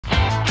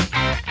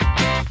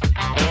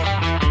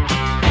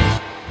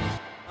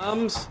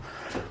comes.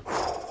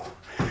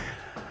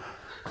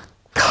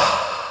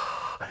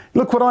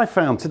 Look what I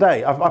found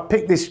today. I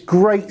picked this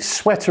great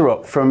sweater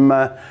up from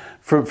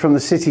the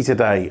city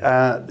today.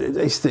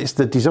 It's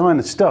the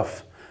designer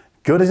stuff.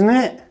 Good, isn't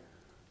it?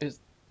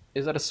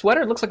 Is that a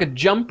sweater? It looks like a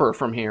jumper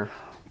from here.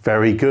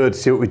 Very good.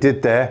 See what we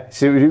did there?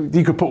 See,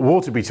 you could put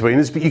water between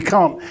us, but you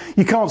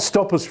can't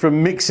stop us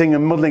from mixing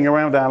and muddling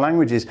around our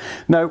languages.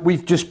 No,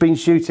 we've just been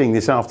shooting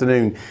this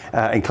afternoon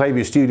in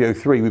Clavia Studio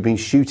 3. We've been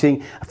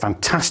shooting a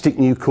fantastic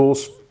new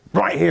course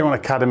right here on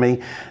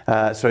Academy.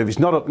 So if it's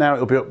not up now,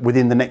 it'll be up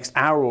within the next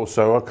hour or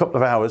so, or a couple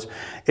of hours.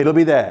 It'll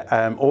be there,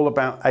 all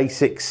about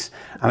ASICs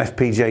and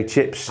FPGA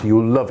chips.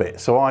 You'll love it.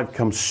 So I've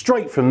come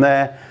straight from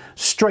there,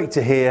 straight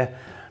to here,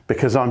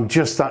 because I'm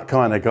just that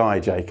kind of guy,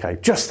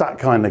 JK. Just that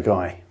kind of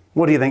guy.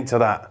 What do you think to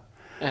that?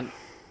 And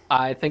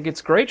I think it's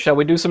great. Shall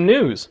we do some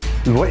news?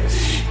 Wait.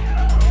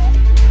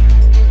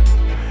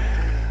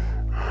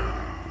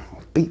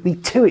 Beat me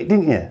to it,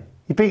 didn't you?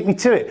 You beat me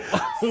to it.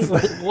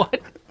 What?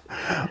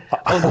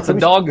 Oh, that's a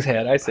dog's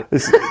head. I see.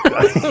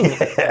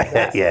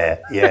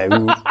 yeah.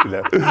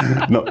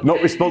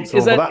 Not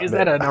responsible for that. Is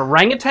that an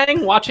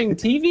orangutan watching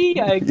TV?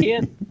 I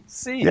can't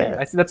see. Yeah.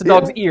 I see that's a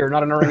dog's ear,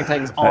 not an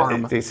orangutan's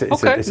arm. It's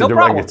an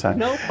orangutan.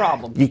 No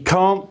problem. You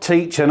can't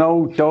teach an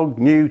old dog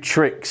new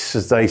tricks,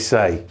 as they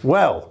say.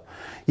 Well,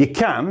 you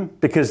can,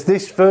 because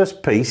this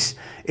first piece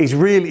is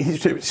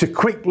it's a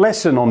quick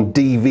lesson on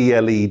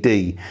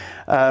DVLED.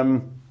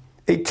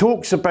 It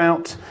talks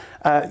about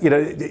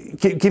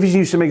gives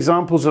you some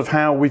examples of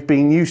how we've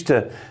been used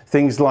to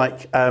things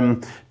like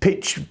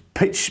pixel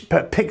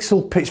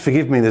pitch,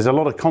 forgive me, there's a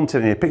lot of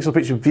content here, pixel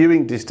pitch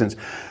viewing distance,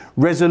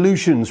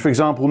 resolutions, for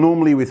example,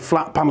 normally with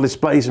flat panel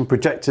displays and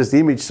projectors, the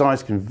image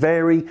size can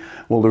vary,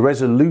 while the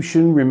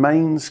resolution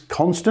remains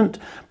constant,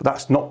 but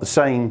that's not the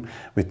same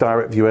with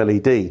direct view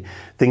LED.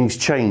 Things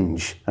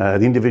change. The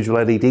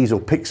individual LEDs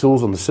or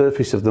pixels on the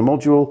surface of the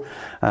module,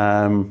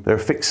 they're a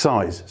fixed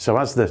size. So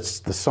as the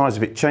size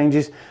of it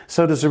changes,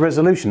 so does the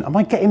resolution.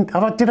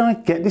 Did I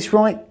get this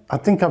right? I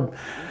think you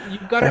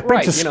got it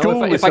right.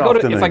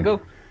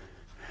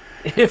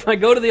 If I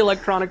go to the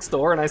electronics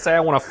store and I say I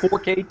want a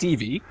 4K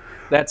TV,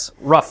 that's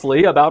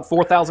roughly about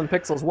 4,000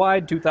 pixels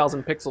wide,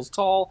 2,000 pixels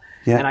tall,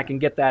 and I can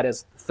get that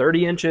as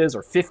 30 inches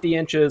or 50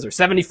 inches or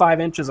 75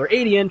 inches or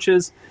 80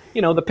 inches.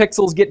 You know, the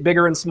pixels get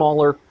bigger and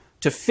smaller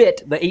to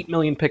fit the 8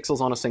 million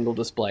pixels on a single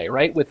display,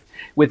 right?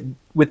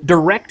 With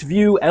direct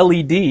view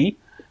LED,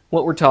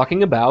 what we're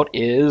talking about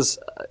is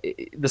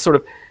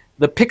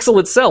the pixel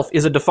itself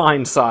is a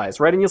defined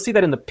size, right? And you'll see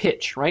that in the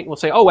pitch, right? We'll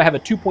say, oh, I have a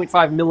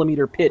 2.5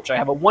 millimeter pitch. I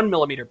have a 1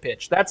 millimeter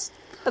pitch. That's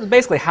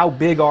basically how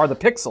big are the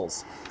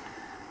pixels.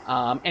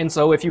 And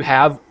so if you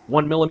have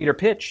 1 millimeter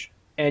pitch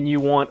and you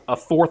want a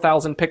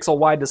 4,000 pixel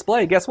wide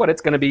display, guess what?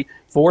 It's going to be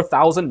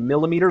 4,000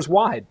 millimeters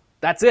wide.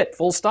 That's it,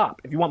 full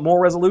stop. If you want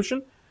more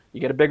resolution, you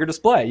get a bigger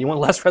display. You want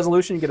less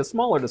resolution, you get a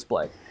smaller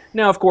display.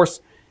 Now, of course,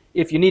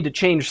 if you need to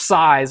change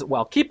size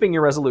while keeping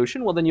your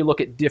resolution, well, then you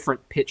look at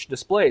different pitch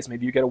displays.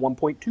 Maybe you get a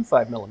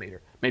 1.25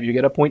 millimeter. Maybe you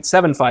get a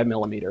 0.75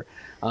 millimeter,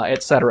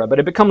 etc. But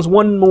it becomes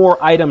one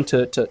more item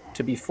to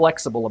be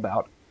flexible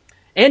about.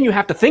 And you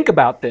have to think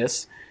about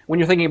this when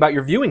you're thinking about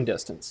your viewing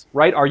distance,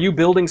 right? Are you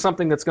building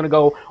something that's going to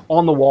go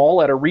on the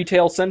wall at a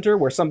retail center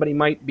where somebody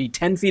might be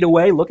 10 feet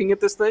away looking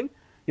at this thing?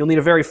 You'll need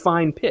a very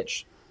fine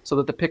pitch so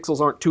that the pixels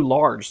aren't too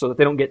large, so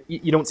that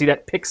you don't see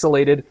that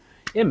pixelated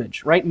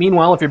image, right?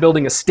 Meanwhile, if you're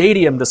building a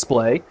stadium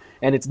display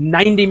and it's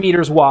 90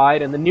 meters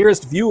wide and the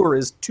nearest viewer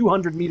is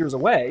 200 meters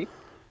away,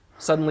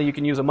 suddenly you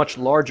can use a much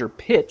larger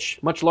pitch,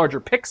 much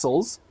larger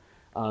pixels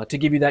to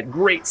give you that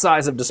great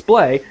size of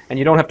display, and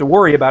you don't have to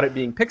worry about it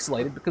being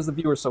pixelated because the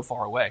viewer is so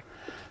far away.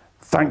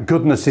 Thank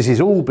goodness this is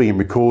all being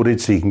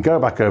recorded so you can go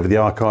back over the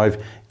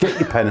archive, get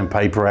your pen and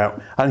paper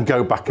out and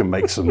go back and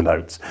make some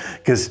notes.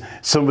 Because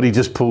somebody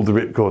just pulled the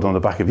ripcord on the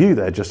back of you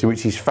there, Justin,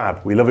 which is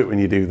fab. We love it when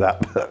you do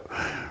that.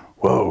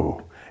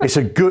 Whoa. It's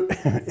a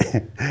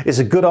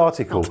good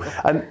article,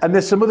 and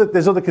there's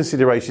other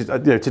considerations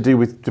to do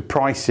with the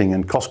pricing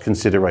and cost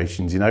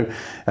considerations.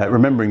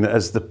 Remembering that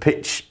as the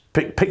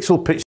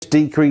pixel pitch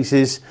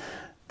decreases,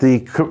 the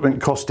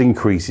equipment cost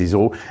increases.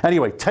 Or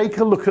anyway, take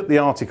a look at the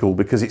article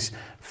because it's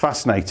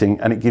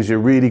fascinating and it gives you a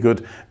really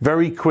good,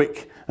 very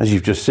quick, as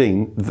you've just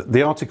seen.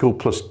 The article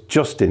plus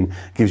Justin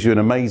gives you an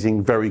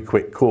amazing, very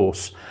quick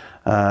course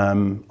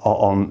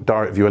on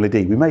direct view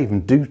LED. We may even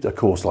do a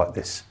course like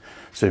this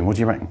soon. What do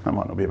you reckon? That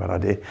might not be a bad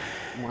idea.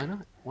 Why not?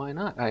 Why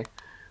not? I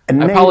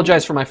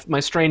apologize for my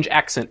strange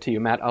accent to you,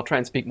 Matt. I'll try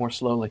and speak more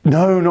slowly.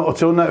 No, not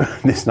at all. No,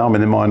 listen, I'm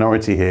in the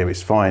minority here.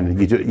 It's fine.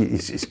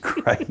 It's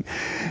great.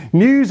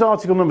 News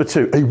article number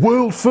 2. A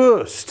world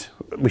first.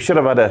 We should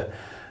have had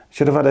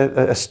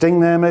a sting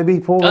there, maybe,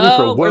 Paul.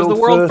 Oh, where's the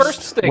world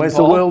first sting? Where's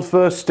the world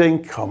first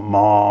sting? Come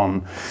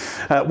on,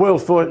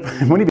 world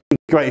first. Wouldn't it be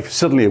great if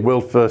suddenly a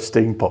world first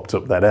sting popped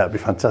up there? That'd be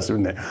fantastic,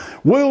 wouldn't it?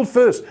 World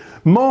first.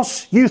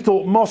 Moss. You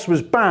thought Moss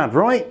was bad,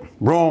 right?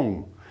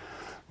 Wrong.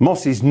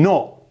 Moss is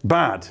not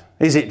bad,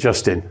 is it,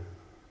 Justin?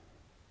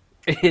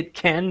 It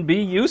can be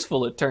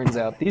useful, it turns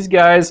out. These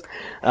guys,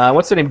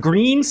 what's their name?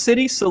 Green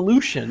City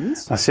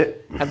Solutions. That's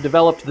it. Have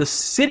developed the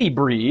City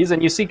Breeze,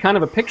 and you see kind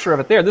of a picture of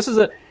it there. This is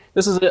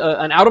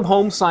an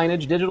out-of-home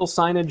signage, digital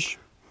signage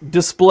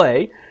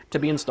display to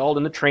be installed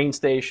in the train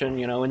station,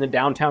 you know, in the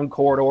downtown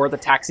corridor, the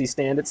taxi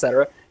stand,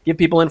 etc. Give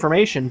people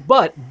information.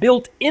 But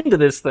built into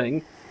this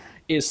thing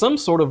is some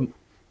sort of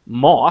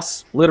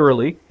moss,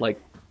 literally,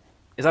 like,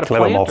 is that a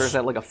plant or is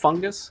that like a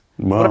fungus?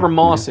 Well, whatever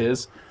moss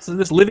is. So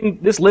this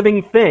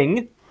living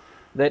thing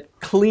that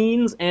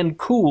cleans and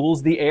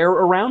cools the air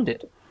around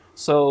it.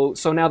 So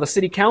now the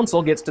city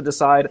council gets to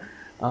decide,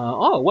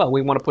 oh, well,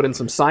 we want to put in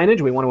some signage.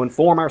 We want to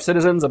inform our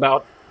citizens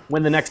about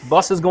when the next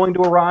bus is going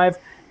to arrive,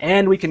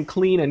 and we can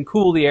clean and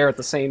cool the air at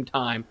the same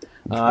time.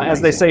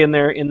 As they say in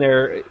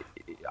their,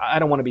 I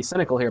don't want to be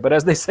cynical here, but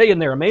as they say in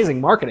their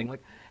amazing marketing,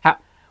 like,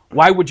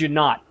 why would you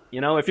not? You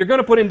know, if you're going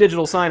to put in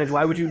digital signage,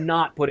 why would you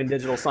not put in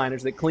digital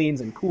signage that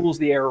cleans and cools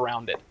the air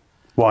around it?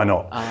 Why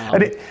not?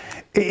 And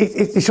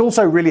it's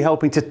also really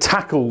helping to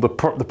tackle the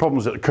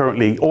problems that are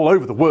currently all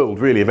over the world,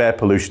 really, of air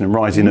pollution and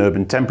rising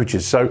urban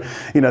temperatures. So,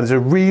 you know, there's a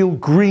real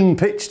green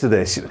pitch to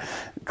this.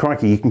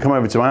 Crikey, you can come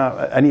over to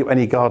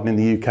any garden in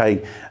the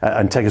UK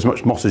and take as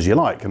much moss as you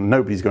like, and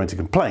nobody's going to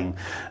complain.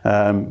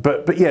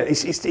 But yeah,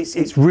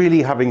 it's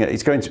really having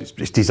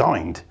it's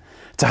designed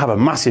to have a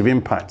massive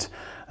impact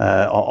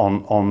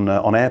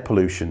on air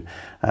pollution.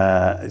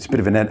 It's a bit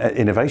of an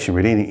innovation,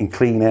 really, in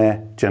clean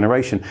air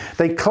generation.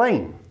 They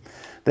claim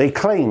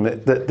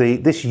that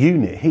this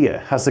unit here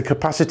has the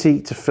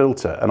capacity to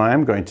filter, and I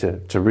am going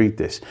to read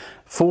this,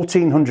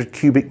 1,400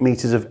 cubic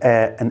meters of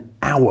air an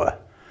hour,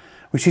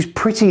 which is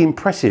pretty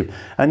impressive.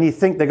 And you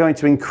think they're going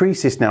to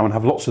increase this now and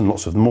have lots and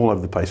lots of them all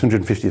over the place,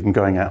 150 of them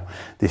going out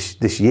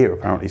this year,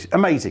 apparently. It's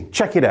amazing.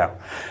 Check it out.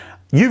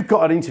 You've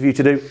got an interview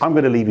to do. I'm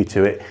going to leave you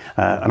to it,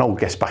 and I'll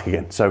guest back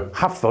again. So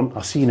have fun.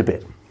 I'll see you in a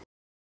bit.